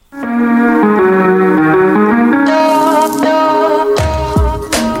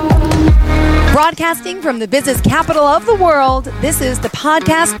Broadcasting from the business capital of the world, this is the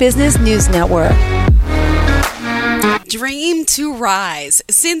Podcast Business News Network. Dream to Rise.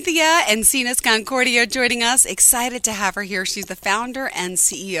 Cynthia Encinas-Concordia joining us. Excited to have her here. She's the founder and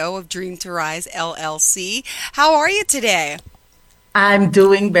CEO of Dream to Rise, LLC. How are you today? I'm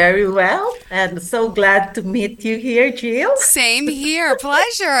doing very well and so glad to meet you here, Jill. Same here.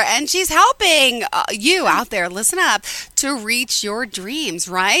 Pleasure. And she's helping you out there, listen up, to reach your dreams,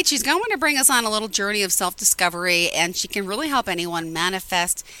 right? She's going to bring us on a little journey of self-discovery, and she can really help anyone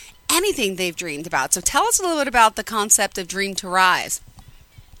manifest anything they've dreamed about. So tell us a little bit about the concept of Dream to Rise.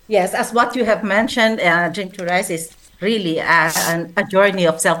 Yes, as what you have mentioned, Dream to Rise is really a journey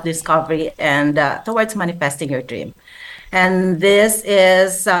of self-discovery and towards manifesting your dream. And this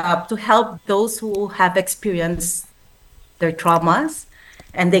is to help those who have experienced their traumas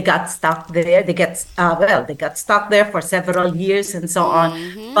and they got stuck there. They got stuck there for several years and so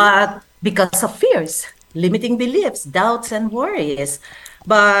on, but because of fears, limiting beliefs, doubts, and worries.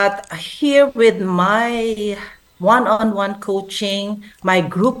 But here with my one-on-one coaching, my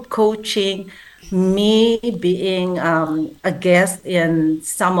group coaching, me being a guest in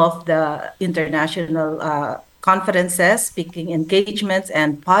some of the international conferences, speaking engagements,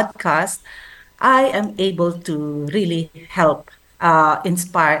 and podcasts, I am able to really help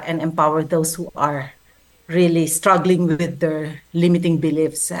inspire and empower those who are really struggling with their limiting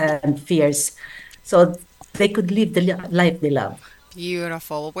beliefs and fears so they could live the life they love.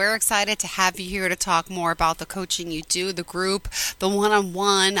 Beautiful. We're excited to have you here to talk more about the coaching you do, the group, the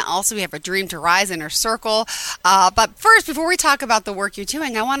one-on-one. Also, we have a Dream to Rise Inner Circle. But first, before we talk about the work you're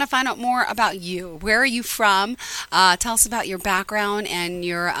doing, I want to find out more about you. Where are you from? Tell us about your background and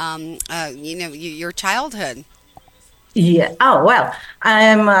your, your childhood. Yeah. Oh, well,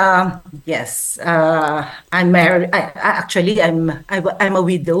 I'm married. I'm a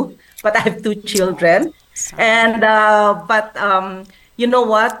widow, but I have two children. Sorry. And you know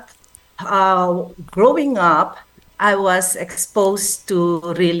what? Growing up, I was exposed to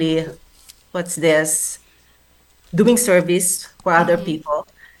really, doing service for other people,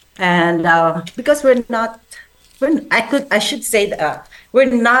 and because we're not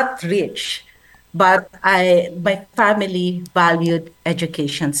rich, but my family valued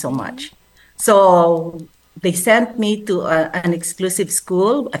education so much, so they sent me to an exclusive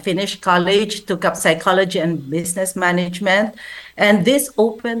school. I finished college, took up psychology and business management, and this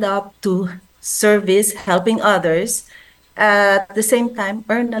opened up to service, helping others, at the same time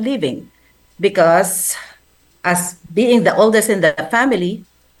earn a living. Because as being the oldest in the family,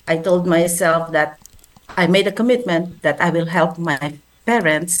 I told myself that I made a commitment that I will help my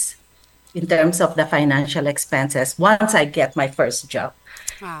parents in terms of the financial expenses once I get my first job.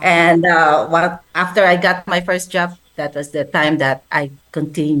 Wow. And after I got my first job, that was the time that I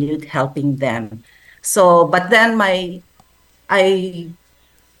continued helping them. So, but then I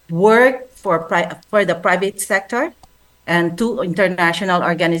worked for the private sector and two international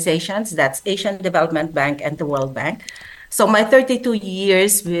organizations, that's Asian Development Bank and the World Bank. So my 32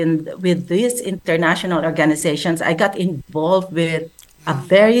 years with these international organizations, I got involved with a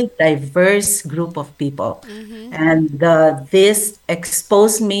very diverse group of people. And this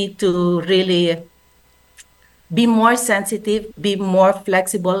exposed me to really be more sensitive, be more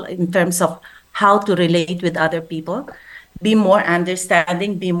flexible in terms of how to relate with other people, be more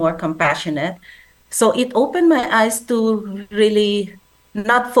understanding, be more compassionate. So it opened my eyes to really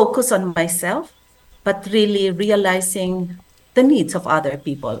not focus on myself, but really realizing the needs of other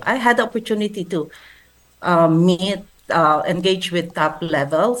people. I had the opportunity to engage with top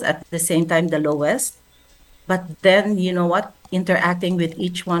levels, at the same time the lowest. But then, you know what? Interacting with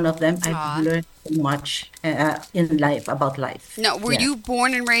each one of them, I've learned so much in life, about life. Now, were you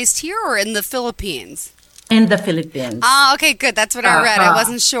born and raised here or in the Philippines? In the Philippines. Okay, good. That's what I read. I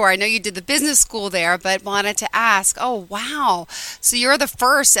wasn't sure. I know you did the business school there, but wanted to ask, oh, wow. So you're the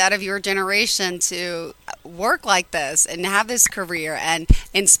first out of your generation to work like this and have this career and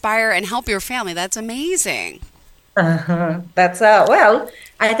inspire and help your family. That's amazing. That's well,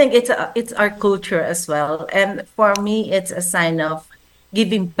 I think it's our culture as well, and for me, it's a sign of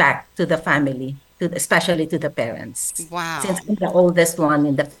giving back to the family, especially to the parents. Wow! Since I'm the oldest one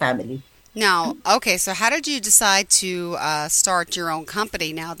in the family. Now, okay, so how did you decide to start your own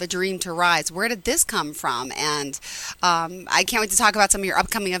company? Now, the Dream to Rise. Where did this come from? And I can't wait to talk about some of your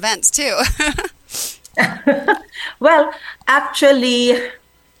upcoming events too. Well, actually,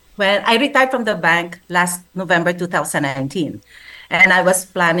 when I retired from the bank last November 2019, and I was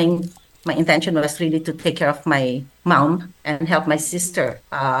planning, my intention was really to take care of my mom and help my sister.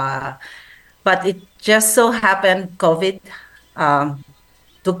 But it just so happened COVID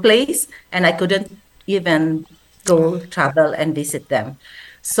took place, and I couldn't even go Ah, travel and visit them.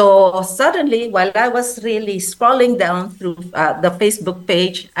 So suddenly, while I was really scrolling down through the Facebook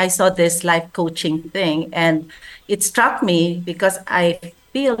page, I saw this life coaching thing, and it struck me because I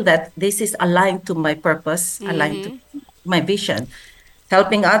feel that this is aligned to my purpose, aligned to mm-hmm. my vision,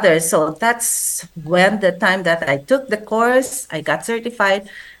 helping others. So that's when the time that I took the course, I got certified,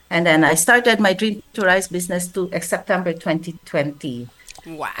 and then I started my Dream to Rise business to September 2020.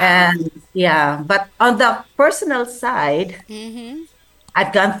 Wow. And yeah, but on the personal side, Mm-hmm.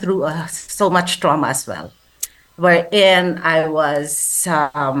 I've gone through so much trauma as well, wherein I've,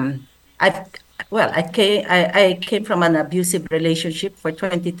 I came from an abusive relationship for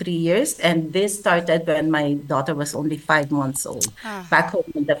 23 years, and this started when my daughter was only 5 months old, Ah, back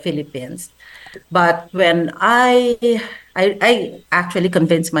home in the Philippines. But when I actually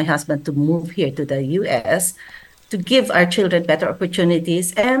convinced my husband to move here to the US to give our children better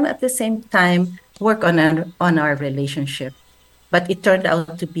opportunities and at the same time work on our relationship. But it turned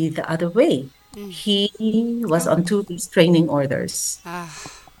out to be the other way. He was oh, on two restraining orders. ah,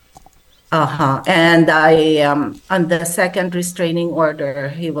 Uh-huh. And I on the second restraining order,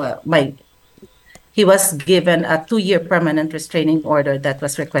 he was given a 2-year permanent restraining order that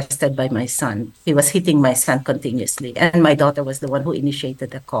was requested by my son. He was hitting my son continuously, and my daughter was the one who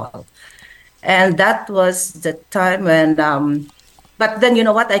initiated the call. And that was the time when, but then you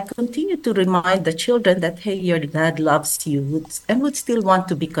know what? I continue to remind the children that, hey, your dad loves you and would still want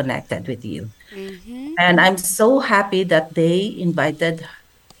to be connected with you. mm-hmm. And I'm so happy that they invited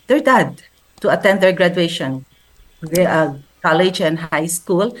their dad to attend their graduation, college and high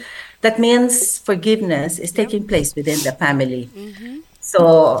school. That means forgiveness is Yep. taking place within the family. Mm-hmm.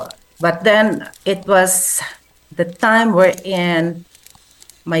 So, but then it was the time wherein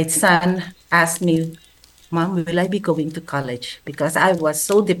my son asked me, Mom, will I be going to college? Because I was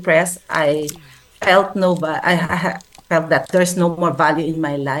so depressed. I felt felt that there's no more value in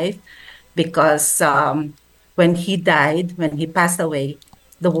my life because when he died, when he passed away,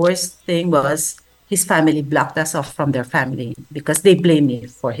 the worst thing was his family blocked us off from their family because they blame me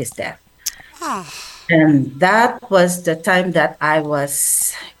for his death. Ah, And that was the time that I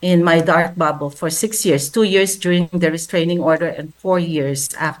was in my dark bubble for 6 years, 2 years during the restraining order and 4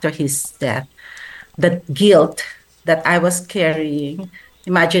 years after his death. The guilt that I was carrying,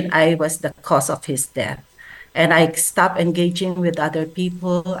 imagine I was the cause of his death. And I stopped engaging with other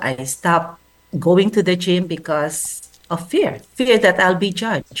people. I stopped going to the gym because of fear that I'll be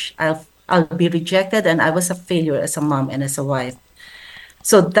judged. I'll be rejected, and I was a failure as a mom and as a wife.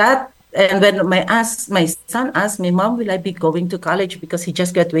 So that, and when my son asked me, Mom, will I be going to college because he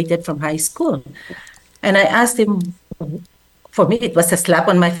just graduated from high school? And I asked him, for me, it was a slap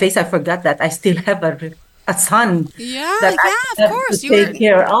on my face. I forgot that I still have a son yeah, that yeah. I Of have to course, you were. take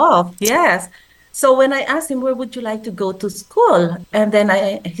care of. Yes. So when I asked him, where would you like to go to school? And then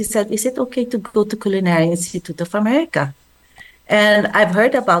he said, is it okay to go to Culinary Institute of America? And I've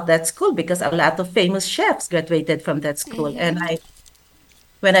heard about that school because a lot of famous chefs graduated from that school. And Mm-hmm.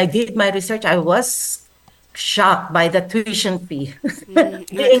 when I did my research, I was shocked by the tuition fee.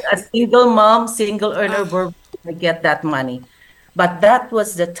 Mm-hmm. Being a single mom, single earner, Ah, where I get that money. But that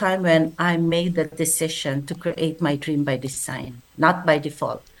was the time when I made the decision to create my dream by design, not by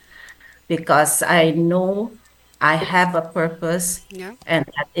default, because I know I have a purpose, yeah. and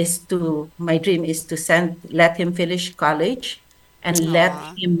my dream is to let him finish college and let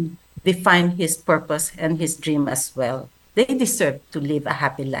Aw. him define his purpose and his dream as well. They deserve to live a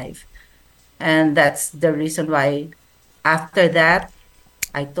happy life. And that's the reason why after that,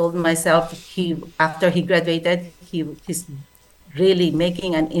 I told myself after he graduated, he's really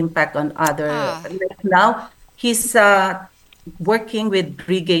making an impact on other. Ah, Like now, he's working with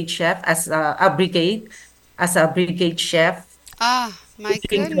brigade chef as a brigade chef, ah, my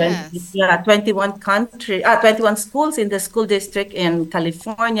teaching goodness. 21 schools in the school district in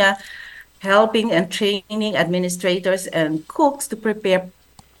California, helping and training administrators and cooks to prepare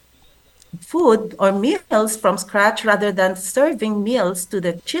food or meals from scratch rather than serving meals to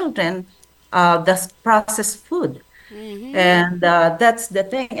the children, processed food. Mm-hmm. And that's the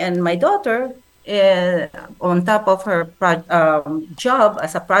thing. And my daughter, on top of her job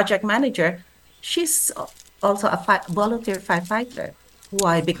as a project manager, she's also a volunteer firefighter.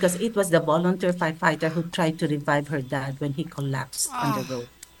 Why? Because it was the volunteer firefighter who tried to revive her dad when he collapsed on the Ah, road.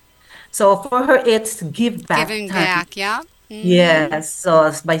 So for her, it's give back giving time. back. Yeah. Mm-hmm. Yes, so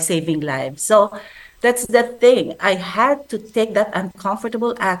it's by saving lives. So that's the thing. I had to take that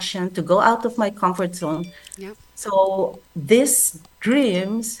uncomfortable action to go out of my comfort zone. Yep. So these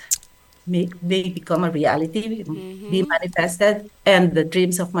dreams may become a reality, be Mm-hmm. manifested, and the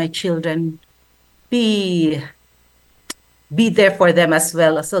dreams of my children be be there for them as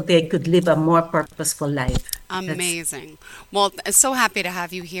well so they could live a more purposeful life. That's Amazing. Well, so happy to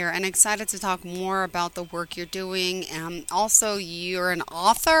have you here and excited to talk more about the work you're doing. Also, you're an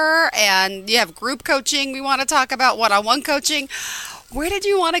author and you have group coaching. We want to talk about one on one coaching. Where did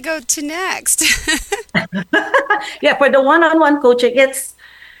you want to go to next? yeah, for the one-on-one coaching, it's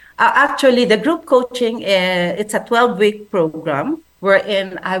actually the group coaching. It's a 12-week program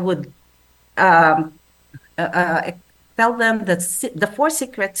wherein I would um, tell them the four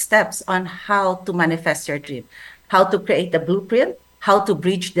secret steps on how to manifest your dream, how to create a blueprint, how to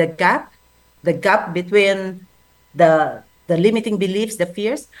bridge the gap between the limiting beliefs, the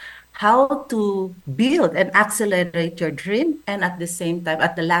fears, how to build and accelerate your dream, and at the same time,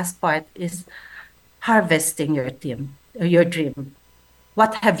 at the last part is harvesting your dream.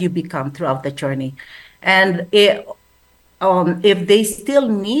 What have you become throughout the journey? And if they still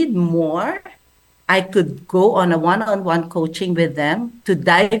need more, I could go on a one-on-one coaching with them to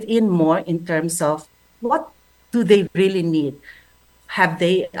dive in more in terms of what do they really need? Have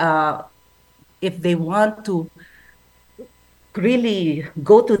they, if they want to really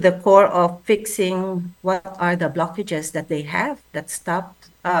go to the core of fixing what are the blockages that they have that stop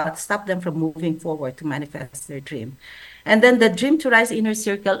them from moving forward to manifest their dream. And then the Dream to Rise Inner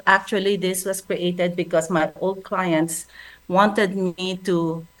Circle, actually, this was created because my old clients wanted me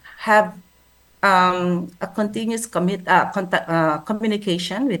to have a continuous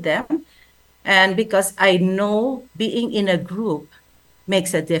communication with them. And because I know being in a group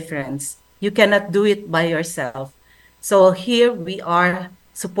makes a difference. You cannot do it by yourself. So here we are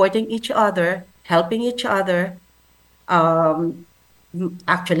supporting each other, helping each other. Um,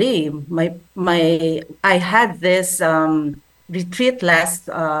 Actually, my I had this retreat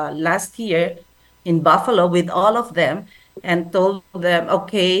last year in Buffalo with all of them and told them,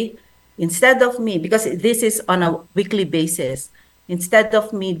 okay, instead of me, because this is on a weekly basis, instead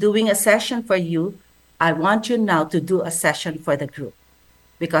of me doing a session for you, I want you now to do a session for the group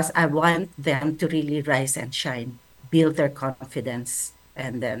because I want them to really rise and shine, build their confidence,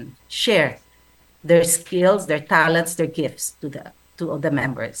 and then share their skills, their talents, their gifts to the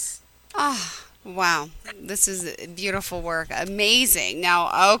members. Ah, wow. This is beautiful work. Amazing.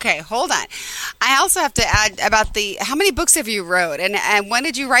 Now, okay, hold on. I also have to add about the how many books have you wrote and when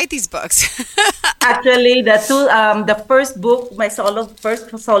did you write these books? Actually, the first book, my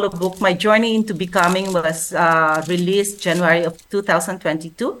first solo book, My Journey into Becoming, was released January of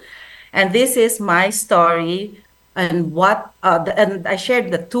 2022, and this is my story and and I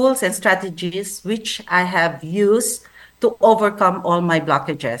shared the tools and strategies which I have used to overcome all my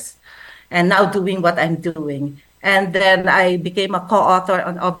blockages, and now doing what I'm doing. And then I became a co-author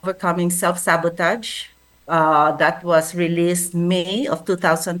on Overcoming Self-Sabotage. That was released May of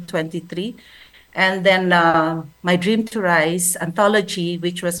 2023. And then My Dream to Rise anthology,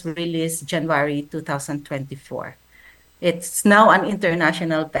 which was released January 2024. It's now an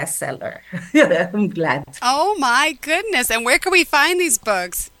international bestseller. I'm glad. Oh my goodness. And where can we find these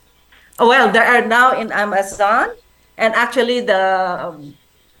books? Oh, well, there are now in Amazon, and actually the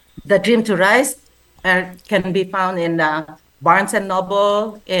Dream to Rise can be found in Barnes and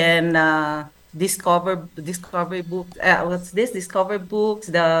Noble, in Discovery Books. What's this? Discover Books,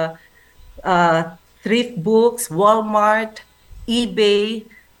 the uh, thrift books, Walmart, eBay.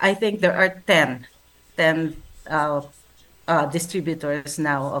 I think there are 10 distributors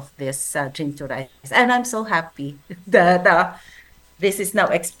now of this Dream to Rise. And I'm so happy that this is now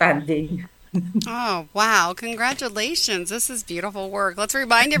expanding. Oh, wow. Congratulations. This is beautiful work. Let's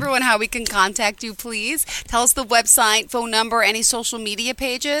remind everyone how we can contact you, please. Tell us the website, phone number, any social media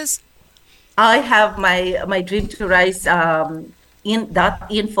pages. I have my Dream to Rise in dot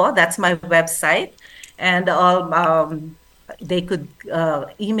info. That's my website, and they could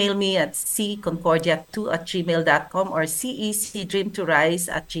email me at cconcordia2@gmail.com or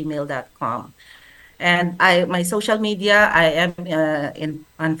cecdreamtorise@gmail.com. And my social media, I am in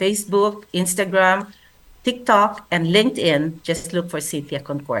on Facebook, Instagram, TikTok, and LinkedIn. Just look for Cynthia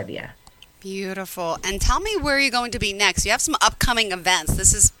Concordia. Beautiful. And tell me where you're going to be next. You have some upcoming events.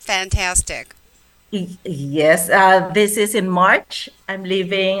 This is fantastic. Yes, this is in March. I'm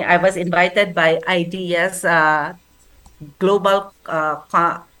leaving. I was invited by Ideas Global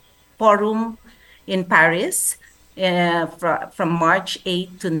Forum in Paris from March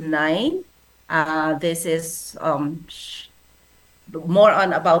 8 to 9. This is more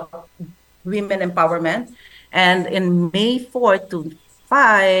on about women empowerment. And in May 4 to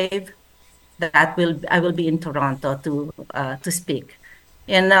 5, I will be in Toronto to speak.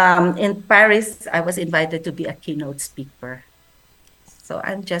 In Paris, I was invited to be a keynote speaker. So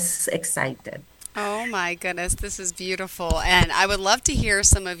I'm just excited. Oh my goodness, this is beautiful. And I would love to hear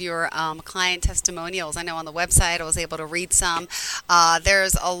some of your client testimonials. I know on the website I was able to read some.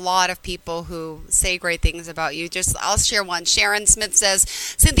 There's a lot of people who say great things about you. Just I'll share one. Sharon Smith says,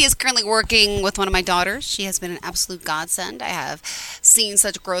 Cynthia is currently working with one of my daughters. She has been an absolute godsend. I have seen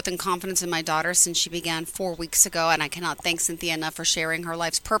such growth and confidence in my daughter since she began 4 weeks ago, and I cannot thank Cynthia enough for sharing her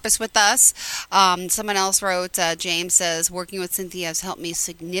life's purpose with us. Someone else wrote, James says, working with Cynthia has helped me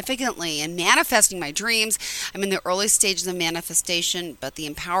significantly in manifesting my dreams. I'm in the early stages of manifestation, but the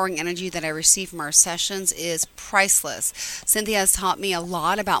empowering energy that I receive from our sessions is priceless. Cynthia has taught me a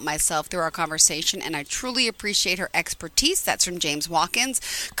lot about myself through our conversation, and I truly appreciate her expertise. That's from James Watkins.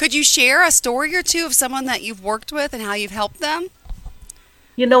 Could you share a story or two of someone that you've worked with and how you've helped them?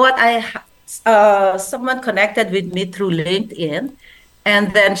 You know what? Someone connected with me through LinkedIn,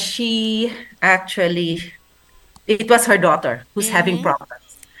 and then she actually, it was her daughter who's having Mm-hmm.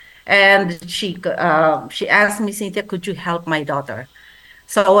 problems, and she asked me, Cynthia, could you help my daughter?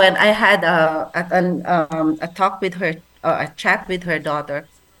 So when I had a talk with her, a chat with her daughter,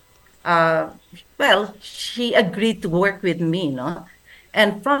 uh, well, she agreed to work with me, no?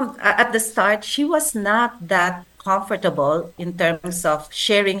 And at the start, she was not that comfortable in terms of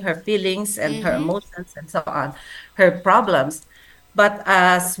sharing her feelings and her Mm-hmm. emotions and so on, her problems. But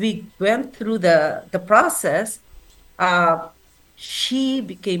as we went through the process, uh, she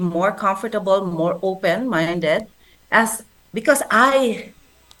became more comfortable, more open-minded, as because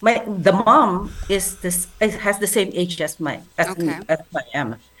the mom has the same age as my as Okay. me as I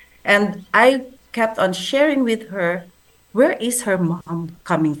am, and I kept on sharing with her where is her mom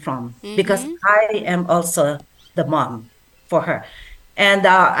coming from, because Mm-hmm. I am also the mom for her, and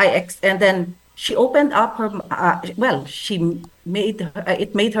and then she opened up well,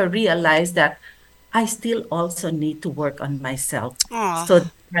 it made her realize that I still also need to work on myself so Oh.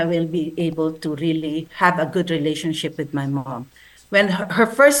 that I will be able to really have a good relationship with my mom. When her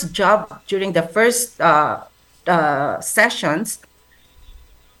first job, during the first sessions,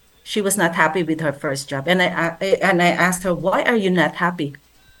 she was not happy with her first job, and I asked her, "Why are you not happy?"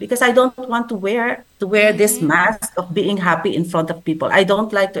 Because I don't want to wear this Mm-hmm. mask of being happy in front of people. I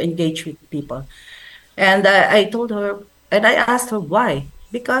don't like to engage with people. And I told her, and I asked her why.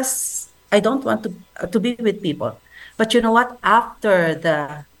 Because I don't want to be with people. But you know what? After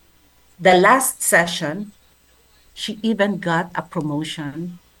the last session, she even got a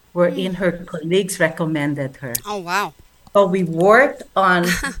promotion wherein her colleagues recommended her. Oh, wow. So we worked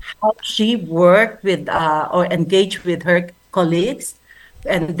on how she worked with or engaged with her colleagues.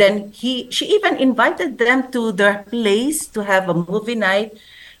 And then she even invited them to their place to have a movie night,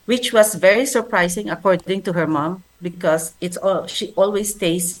 which was very surprising according to her mom, because she always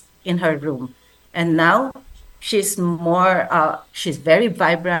stays in her room. And now she's very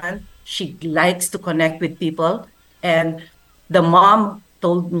vibrant. She likes to connect with people. And the mom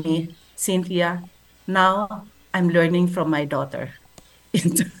told me, Cynthia, now I'm learning from my daughter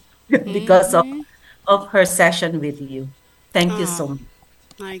because Mm-hmm. of her session with you. Thank you Oh, so much.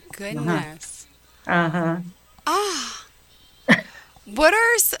 my Uh-huh. goodness. Uh-huh. Ah, what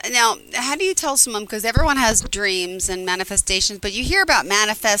are now? How do you tell someone? Because everyone has dreams and manifestations, but you hear about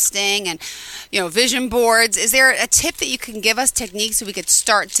manifesting and vision boards. Is there a tip that you can give us, techniques so we could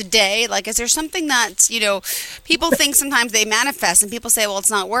start today? Like, is there something that people think sometimes they manifest and people say, "Well,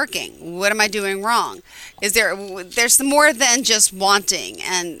 it's not working. What am I doing wrong?" Is there's more than just wanting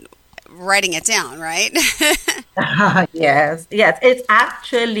and writing it down, right? Yes, yes. It's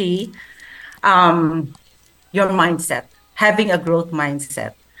actually um, your mindset, having a growth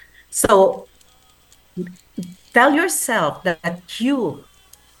mindset. So tell yourself that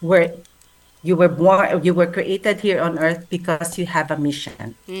were you were created here on earth because you have a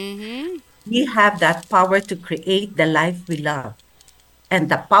mission. Mm-hmm. We have that power to create the life we love. And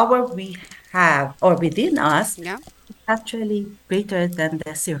the power we have or within us Yeah. is actually greater than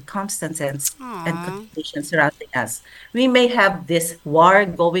the circumstances and Aw. conditions surrounding us. We may have this war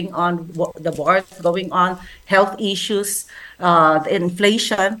going on, the wars going on, health issues, the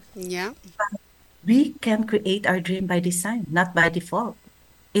inflation. Yeah. We can create our dream by design, not by default.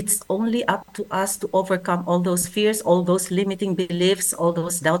 It's only up to us to overcome all those fears, all those limiting beliefs, all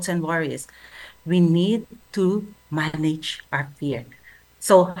those doubts and worries. We need to manage our fear.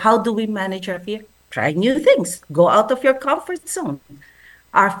 So, how do we manage our fear? Try new things, go out of your comfort zone.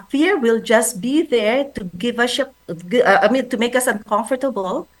 Our fear will just be there to give us, to make us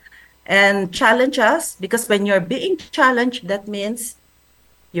uncomfortable and challenge us, because when you're being challenged, that means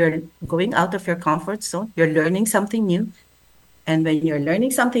you're going out of your comfort zone, you're learning something new. And when you're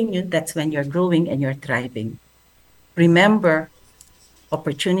learning something new, that's when you're growing and you're thriving. Remember,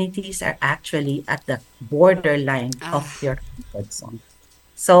 opportunities are actually at the borderline of Ah, your comfort zone.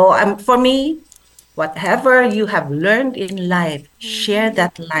 So for me, whatever you have learned in life, share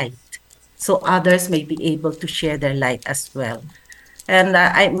that light so others may be able to share their light as well. And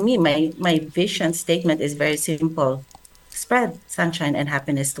my vision statement is very simple: spread sunshine and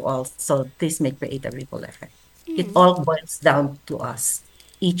happiness to all. So this may create a ripple effect. It all boils down to us,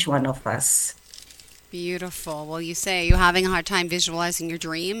 each one of us. beautiful. Well, you say you're having a hard time visualizing your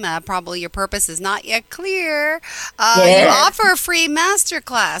dream. Probably your purpose is not yet clear. You Yeah. offer a free master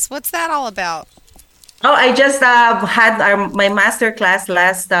class. What's that all about? Oh, I just had my master class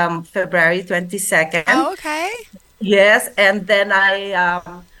last February 22nd. Oh, okay. Yes, and then I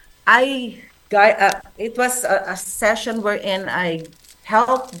got it was a session wherein I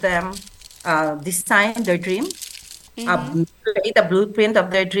helped them design their dream, create a blueprint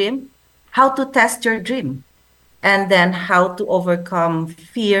of their dream, how to test your dream, and then how to overcome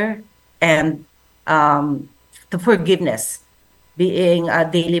fear and the forgiveness being a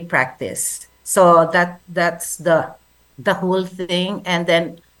daily practice. So that's the whole thing. And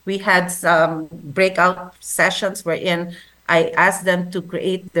then we had some breakout sessions wherein I asked them to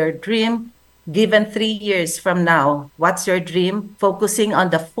create their dream. Given 3 years from now, what's your dream? Focusing on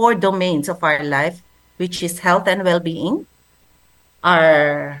the four domains of our life, which is health and well-being,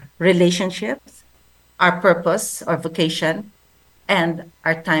 our relationships, our purpose or vocation, and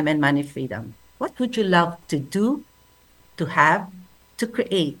our time and money freedom. What would you love to do, to have, to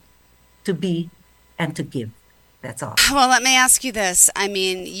create, to be, and to give? That's all. Well, let me ask you this. I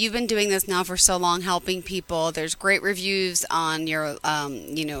mean, you've been doing this now for so long, helping people. There's great reviews on your,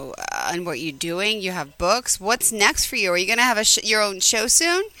 on what you're doing. You have books. What's next for you? Are you going to have your own show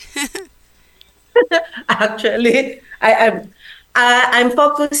soon? Actually, I'm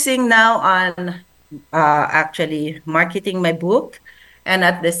focusing now on actually marketing my book, and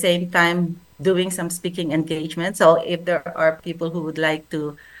at the same time doing some speaking engagements. So if there are people who would like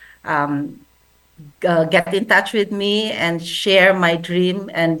to um, get in touch with me and share my dream,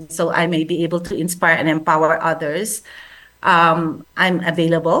 and so I may be able to inspire and empower others, I'm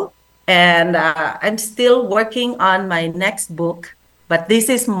available. And I'm still working on my next book, but this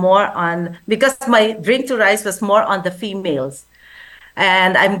is more on, because my Dream to Rise was more on the females.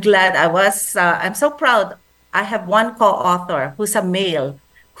 And I'm glad I'm so proud. I have one co-author who's a male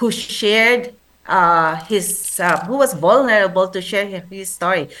who shared who was vulnerable to share his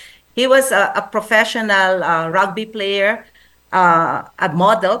story. He was a professional rugby player, a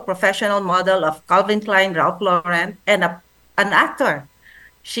model, professional model of Calvin Klein, Ralph Lauren, and an actor.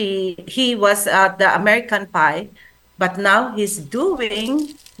 He was the American Pie, but now he's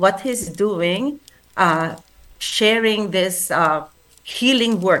doing what he's doing, uh, sharing this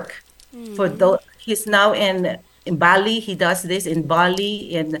healing work for those. He's now in Bali. He does this in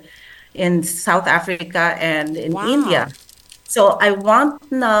Bali, in South Africa, and in Wow. India. So I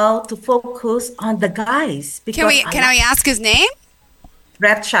want now to focus on the guys Can because we I can like I ask his name?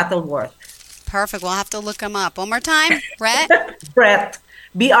 Brett Shuttleworth. Perfect. We'll have to look him up. One more time, Brett. Brett,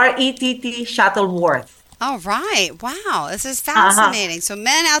 Brett Shuttleworth. All right. Wow. This is Uh-huh. fascinating. So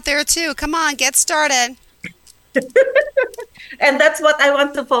men out there too, come on, get started. And that's what I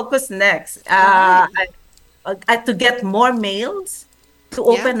want to focus next. All right. To get more males to Yeah.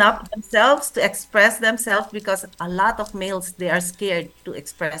 open up themselves, to express themselves, because a lot of males, they are scared to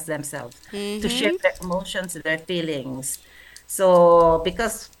express themselves, to share Mm-hmm. their emotions, their feelings. So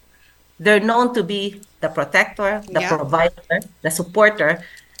because they're known to be the protector, the Yep. provider, the supporter,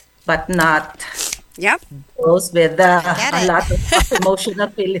 but not Yep. those with I get a lot of it. emotional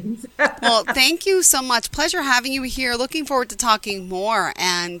feelings. Well, thank you so much. Pleasure having you here. Looking forward to talking more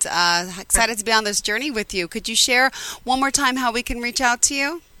and excited to be on this journey with you. Could you share one more time how we can reach out to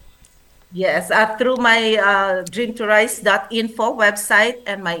you? Yes, through my dreamtorise.info website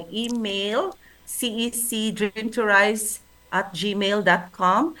and my email,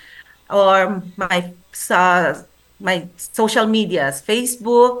 cecdreamtorise@gmail.com, or my social medias,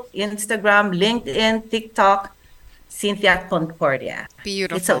 Facebook, Instagram, LinkedIn, TikTok, Cynthia Concordia. It's a,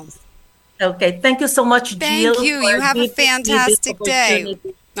 Beautiful. okay. Thank you so much, Thank Jill, you. for You have a giving me this fantastic day.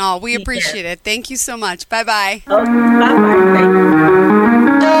 opportunity. Oh, we Yes. appreciate it. Thank you so much. Bye bye. Okay, bye-bye. Thank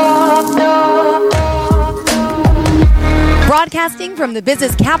Broadcasting from the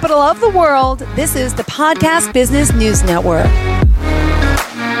business capital of the world, this is the Podcast Business News Network.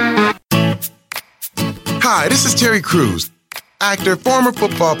 Hi, this is Terry Crews, actor, former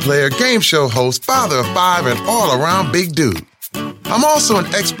football player, game show host, father of five, and all-around big dude. I'm also an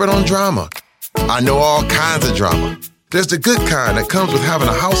expert on drama. I know all kinds of drama. There's the good kind that comes with having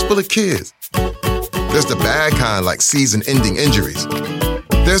a house full of kids. There's the bad kind like season-ending injuries.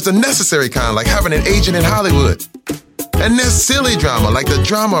 There's the necessary kind like having an agent in Hollywood. And there's silly drama like the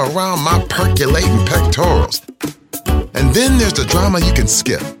drama around my percolating pectorals. And then there's the drama you can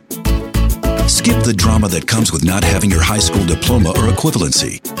skip. Skip the drama that comes with not having your high school diploma or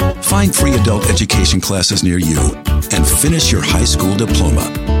equivalency. Find free adult education classes near you and finish your high school diploma.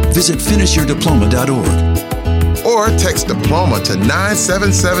 Visit finishyourdiploma.org. Or text diploma to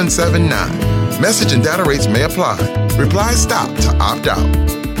 97779. Message and data rates may apply. Reply STOP to opt out.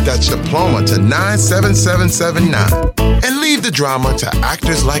 That's diploma to 97779. And leave the drama to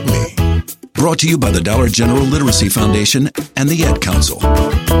actors like me. Brought to you by the Dollar General Literacy Foundation and the Ad Council.